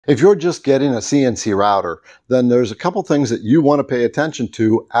If you're just getting a CNC router, then there's a couple things that you want to pay attention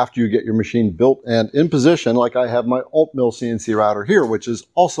to after you get your machine built and in position, like I have my Altmill CNC router here, which is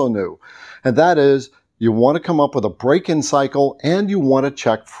also new. And that is, you want to come up with a break-in cycle and you want to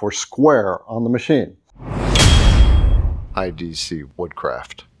check for square on the machine.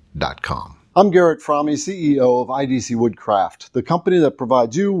 idcwoodcraft.com. I'm Garrett Fromme, CEO of IDC Woodcraft, the company that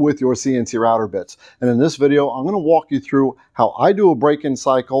provides you with your CNC router bits. And in this video, I'm going to walk you through how I do a break-in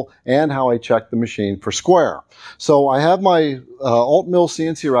cycle and how I check the machine for square. So I have my Altmill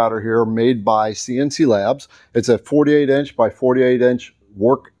CNC router here made by Sienci Labs. It's a 48-inch by 48-inch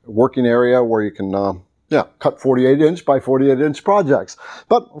working area where you can cut 48-inch by 48-inch projects.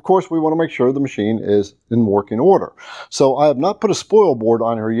 But of course, we want to make sure the machine is in working order. So I have not put a spoil board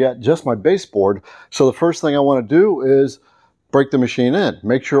on here yet, just my baseboard. So the first thing I want to do is break the machine in,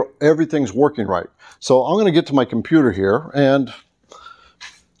 make sure everything's working right. So I'm going to get to my computer here, and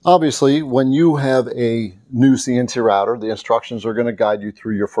obviously, when you have a new CNC router, the instructions are going to guide you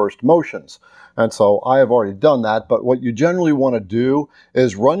through your first motions. And so I have already done that, but what you generally want to do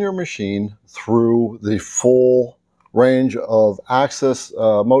is run your machine through the full range of axis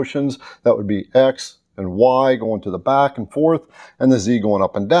motions. That would be X and Y going to the back and forth, and the Z going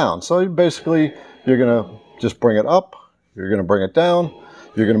up and down. So basically, you're going to just bring it up, you're going to bring it down,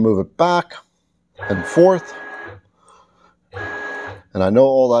 you're going to move it back and forth. And I know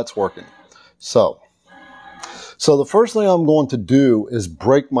all that's working. So the first thing I'm going to do is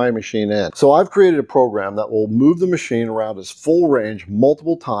break my machine in. So I've created a program that will move the machine around its full range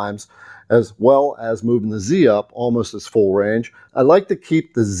multiple times, as well as moving the Z up almost its full range. I like to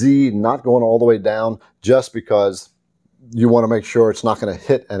keep the Z not going all the way down just because you want to make sure it's not going to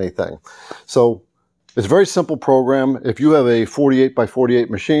hit anything. So it's a very simple program. If you have a 48 by 48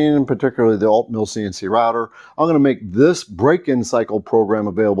 machine, particularly the Altmill CNC router, I'm going to make this break-in cycle program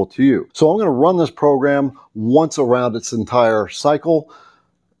available to you. So I'm going to run this program once around its entire cycle,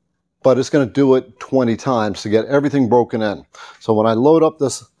 but it's going to do it 20 times to get everything broken in. So when I load up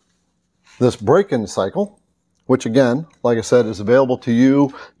this break-in cycle, which again, like I said, is available to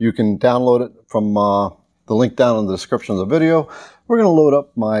you, you can download it from the link down in the description of the video. We're going to load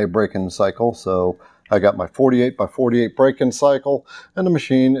up my break-in cycle. So I got my 48 by 48 break-in cycle, and the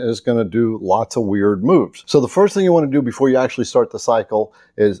machine is going to do lots of weird moves. So the first thing you want to do before you actually start the cycle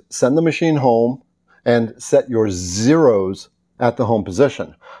is send the machine home and set your zeros at the home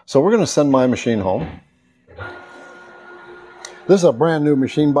position. So we're going to send my machine home. This is a brand new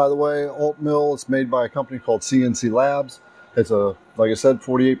machine, by the way, Altmill. It's made by a company called CNC Labs. It's a, like I said,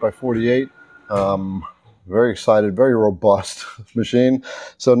 48 by 48. Very excited, very robust machine.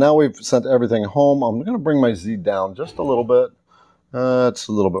 So now we've sent everything home. I'm going to bring my Z down just a little bit. It's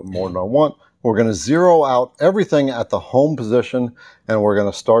a little bit more than I want. We're going to zero out everything at the home position, and we're going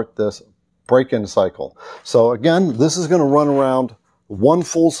to start this break-in cycle. So again, this is going to run around one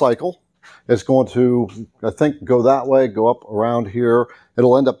full cycle. It's going to, I think, go that way, go up around here.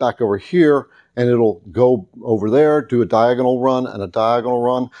 It'll end up back over here, and it'll go over there, do a diagonal run and a diagonal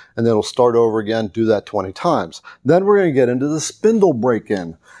run, and then it'll start over again, do that 20 times. Then we're going to get into the spindle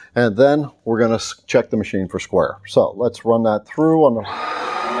break-in, and then we're going to check the machine for square. So let's run that through on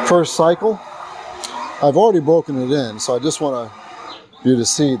the first cycle. I've already broken it in, so I just want you to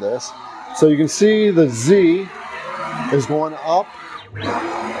see this. So you can see the Z is going up,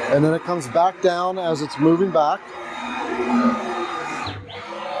 and then it comes back down as it's moving back.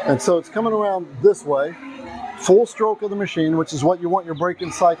 And so it's coming around this way, full stroke of the machine, which is what you want your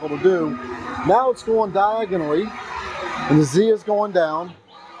break-in cycle to do. Now it's going diagonally, and the Z is going down.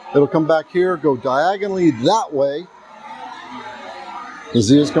 It'll come back here, go diagonally that way. The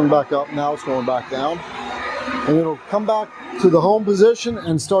Z is coming back up, now it's going back down. And it'll come back to the home position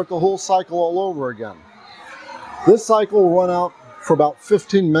and start the whole cycle all over again. This cycle will run out for about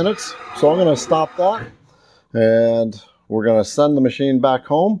 15 minutes, so I'm going to stop that. And we're going to send the machine back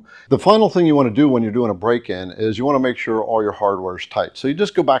home. The final thing you want to do when you're doing a break-in is you want to make sure all your hardware is tight. So you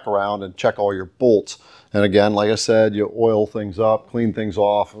just go back around and check all your bolts. And again, like I said, you oil things up, clean things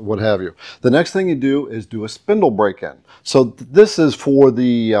off, what have you. The next thing you do is do a spindle break-in. So this is for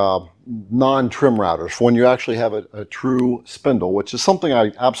the non-trim routers, for when you actually have a true spindle, which is something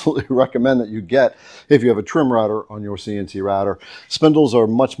I absolutely recommend that you get if you have a trim router on your CNC router. Spindles are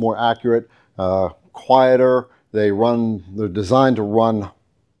much more accurate, quieter. They're designed to run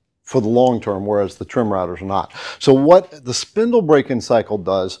for the long term, whereas the trim routers are not. So what the spindle break-in cycle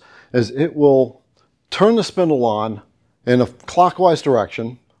does is it will turn the spindle on in a clockwise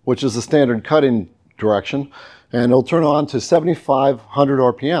direction, which is the standard cutting direction, and it'll turn on to 7,500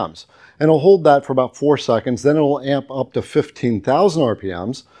 RPMs. And it'll hold that for about 4 seconds, then it'll amp up to 15,000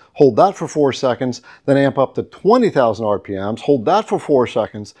 RPMs, hold that for 4 seconds, then amp up to 20,000 RPMs, hold that for 4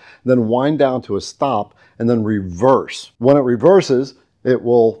 seconds, then wind down to a stop, and then reverse. When it reverses, it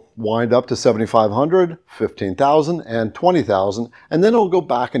will wind up to 7,500, 15,000, and 20,000, and then it'll go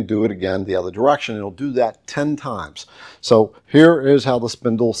back and do it again the other direction. It'll do that 10 times. So here is how the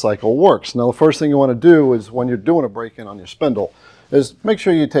spindle cycle works. Now the first thing you want to do is when you're doing a break-in on your spindle is make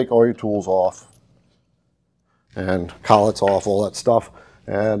sure you take all your tools off and collets off, all that stuff.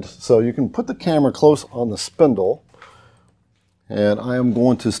 And so you can put the camera close on the spindle, and I am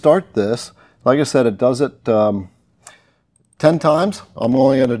going to start this. Like I said, it does it 10 times. I'm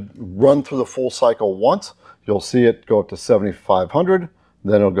only going to run through the full cycle once. You'll see it go up to 7,500,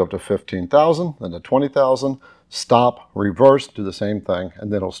 then it'll go up to 15,000, then to 20,000, stop, reverse, do the same thing,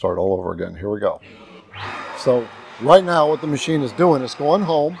 and then it'll start all over again. Here we go. So right now what the machine is doing is going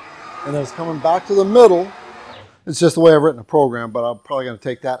home, and then it's coming back to the middle. It's just the way I've written the program, but I'm probably going to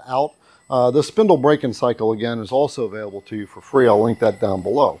take that out. The spindle break-in cycle, again, is also available to you for free. I'll link that down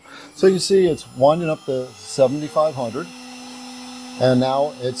below. So you see it's winding up to 7,500. And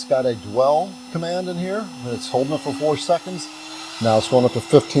now it's got a dwell command in here. It's holding it for 4 seconds. Now it's going up to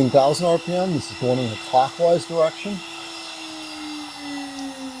 15,000 RPM. This is going in a clockwise direction.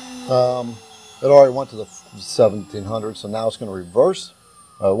 It already went to the 1,700, so now it's going to reverse.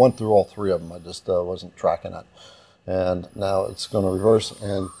 It went through all 3 of them. I just wasn't tracking it. And now it's going to reverse,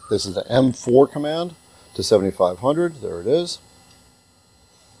 and this is the M4 command to 7,500. There it is.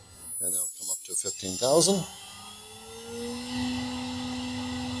 And it'll come up to 15,000.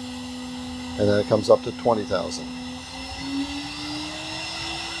 And then it comes up to 20,000.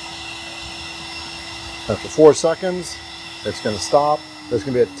 After 4 seconds, it's going to stop. There's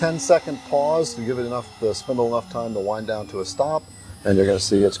going to be a 10-second pause to give it the spindle enough time to wind down to a stop. And you're going to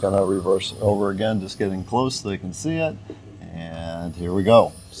see it's going to reverse over again, just getting close so they can see it. And here we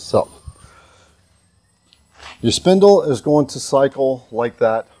go. So your spindle is going to cycle like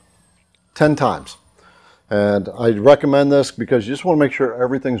that 10 times. And I recommend this because you just want to make sure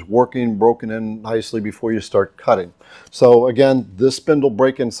everything's working, broken in nicely before you start cutting. So again, this spindle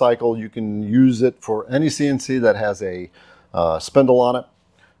break-in cycle, you can use it for any CNC that has a spindle on it.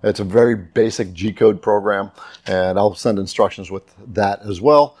 It's a very basic G-code program, and I'll send instructions with that as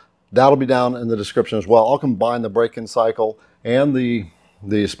well. That'll be down in the description as well. I'll combine the break-in cycle and the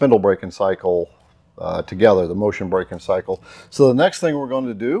spindle break-in cycle together, the motion break-in cycle. So the next thing we're going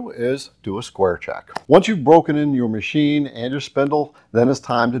to do is do a square check. Once you've broken in your machine and your spindle, then it's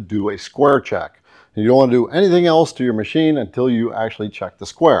time to do a square check. And you don't want to do anything else to your machine until you actually check the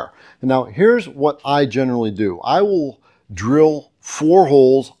square. And now here's what I generally do. I will drill 4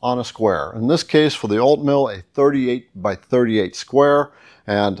 holes on a square. In this case, for the Altmill, a 38 by 38 square.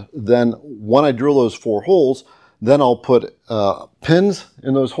 And then when I drill those 4 holes, then I'll put pins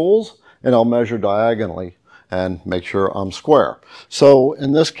in those holes, and I'll measure diagonally and make sure I'm square. So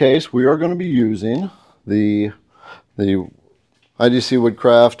in this case, we are going to be using the IDC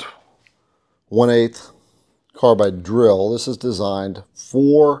Woodcraft 1/8 carbide drill. This is designed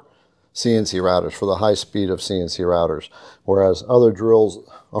for CNC routers, for the high speed of CNC routers, whereas other drills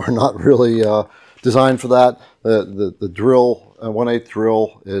are not really designed for that. The drill, 1/8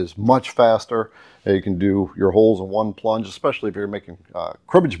 drill, is much faster. You can do your holes in one plunge, especially if you're making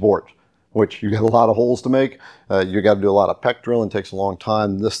cribbage boards, which you got a lot of holes to make. You got to do a lot of peck drilling. It takes a long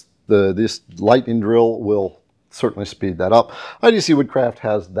time. This lightning drill will certainly speed that up. IDC Woodcraft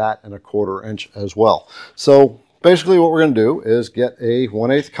has that in a 1/4 inch as well. So basically what we're going to do is get a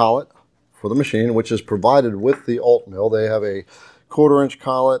 1/8 collet for the machine, which is provided with the Altmill. They have a 1/4 inch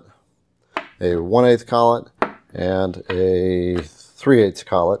collet, a 1/8 collet, and a 3/8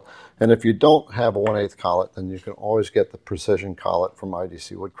 collet. And if you don't have a 1/8 collet, then you can always get the precision collet from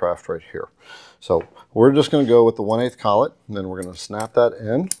IDC Woodcraft right here. So we're just going to go with the 1/8 collet, and then we're going to snap that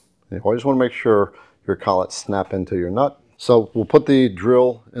in. You always want to make sure your collets snap into your nut. So we'll put the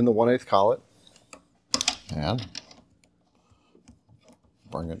drill in the 1/8 collet and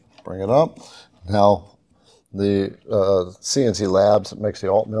bring it up. Now the CNC Labs that makes the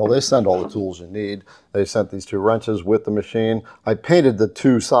Altmill, they send all the tools you need. They sent these 2 wrenches with the machine. I painted the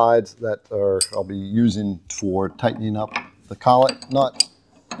 2 sides that I'll be using for tightening up the collet nut.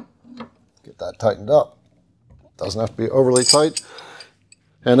 Get that tightened up. Doesn't have to be overly tight.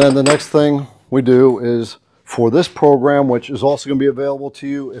 And then the next thing we do is, for this program, which is also going to be available to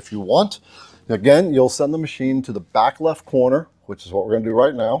you if you want, again, you'll send the machine to the back left corner, which is what we're going to do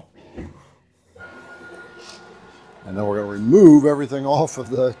right now. And then we're going to remove everything off of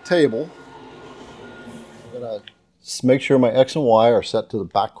the table. gonna make sure my X and Y are set to the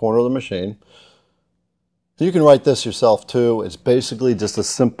back corner of the machine. You can write this yourself too. It's basically just a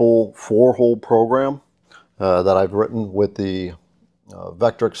simple 4-hole program that I've written with the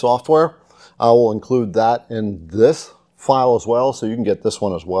Vectric software. I will include that in this file as well, so you can get this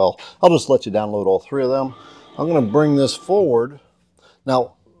one as well. I'll just let you download all 3 of them. I'm going to bring this forward.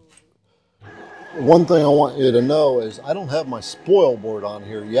 Now, one thing I want you to know is I don't have my spoil board on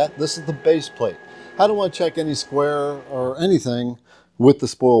here yet. This is the base plate. I don't want to check any square or anything with the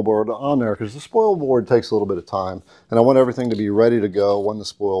spoil board on there, because the spoil board takes a little bit of time, and I want everything to be ready to go when the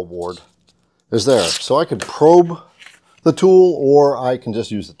spoil board is there. So I could probe the tool, or I can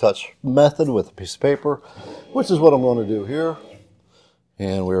just use the touch method with a piece of paper, which is what I'm going to do here.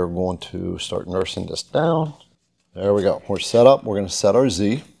 And we're going to start nursing this down. There we go. We're set up. We're going to set our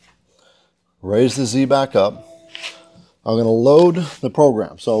Z. Raise the Z back up. I'm going to load the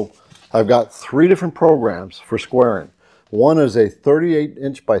program. So I've got 3 different programs for squaring. One is a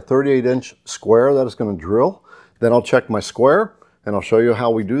 38-inch by 38-inch square that is going to drill. Then I'll check my square, and I'll show you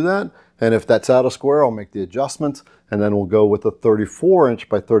how we do that. And if that's out of square, I'll make the adjustments, and then we'll go with a 34-inch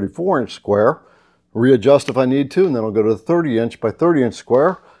by 34-inch square, readjust if I need to, and then I'll go to the 30-inch by 30-inch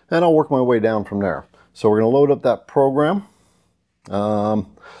square, and I'll work my way down from there. So we're going to load up that program.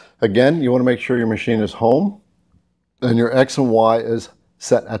 Again, you want to make sure your machine is home, and your X and Y is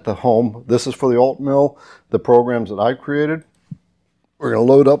set at the home. This is for the Altmill, the programs that I created. We're going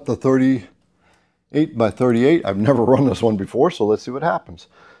to load up the 38 by 38. I've never run this one before, so let's see what happens.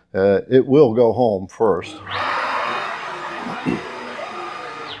 It will go home first.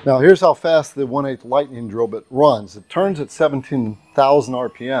 Now here's how fast the 1/8 lightning drill bit runs. It turns at 17,000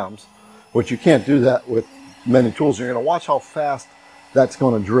 RPMs, which you can't do that with many tools. You're going to watch how fast that's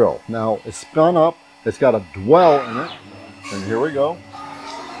going to drill. Now it's spun up, it's got a dwell in it, and here we go.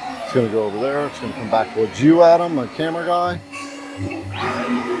 It's going to go over there, it's going to come back towards you, Adam, my camera guy.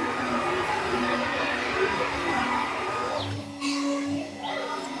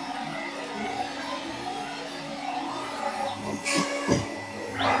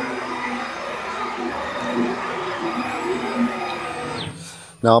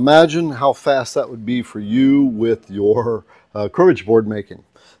 Now imagine how fast that would be for you with your cribbage board making.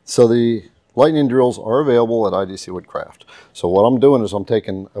 So the lightning drills are available at IDC Woodcraft. So what I'm doing is I'm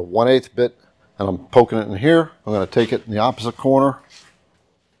taking a 1/8 bit and I'm poking it in here. I'm going to take it in the opposite corner,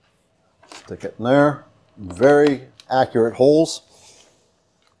 stick it in there. Very accurate holes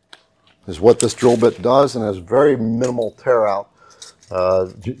is what this drill bit does, and has very minimal tear out.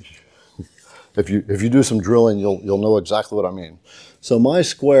 If you do some drilling, you'll know exactly what I mean. So my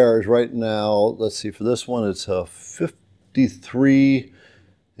square is right now, let's see, for this one it's a 53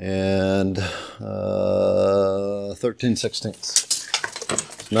 and 13/16.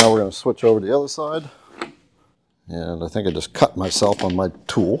 So now we're going to switch over to the other side. And I think I just cut myself on my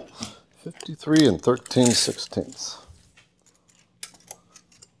tool. 53 and 13/16.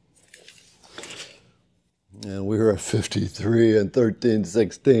 And we're at 53 and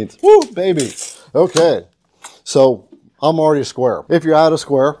 13/16. Woo, baby. Okay. So I'm already square. If you're out of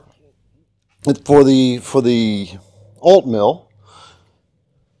square, for the Altmill,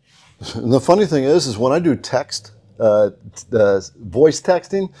 and the funny thing is when I do text, voice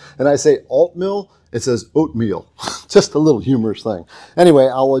texting, and I say Altmill, it says oatmeal. Just a little humorous thing. Anyway,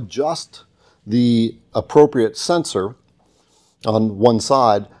 I'll adjust the appropriate sensor on one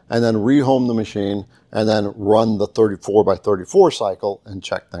side and then rehome the machine and then run the 34 by 34 cycle and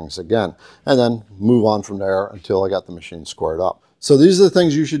check things again. And then move on from there until I got the machine squared up. So these are the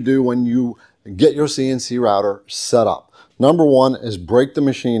things you should do when you get your CNC router set up. Number 1 is break the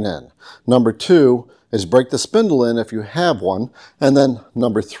machine in. Number 2 is break the spindle in if you have one. And then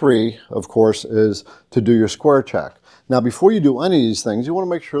number 3, of course, is to do your square check. Now, before you do any of these things, you want to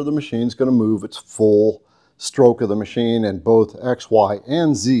make sure the machine's going to move its full stroke of the machine in both X, Y,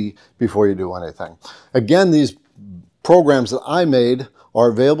 and Z before you do anything. Again, these programs that I made are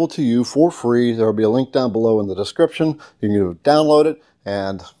available to you for free. There will be a link down below in the description. You can download it,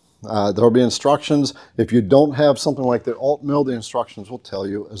 and there will be instructions. If you don't have something like the Altmill, the instructions will tell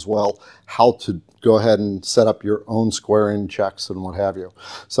you as well how to go ahead and set up your own squaring checks and what have you.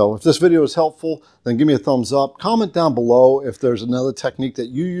 So if this video is helpful, then give me a thumbs up. Comment down below if there's another technique that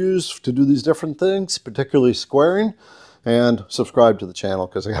you use to do these different things, particularly squaring, and subscribe to the channel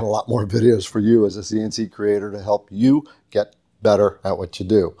because I got a lot more videos for you as a CNC creator to help you get better at what you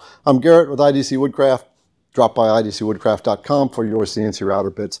do. I'm Garrett with IDC Woodcraft. Drop by idcwoodcraft.com for your CNC router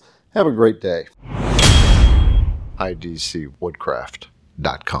bits. Have a great day.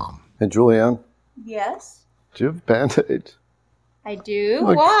 idcwoodcraft.com. Hey, Julianne? Yes? Do you have Band-Aids? I do?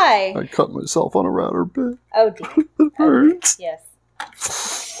 Why? I cut myself on a router bit. Oh, dear. It hurts. Okay. Yes.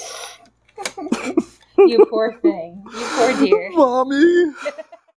 You poor thing. You poor dear. Mommy.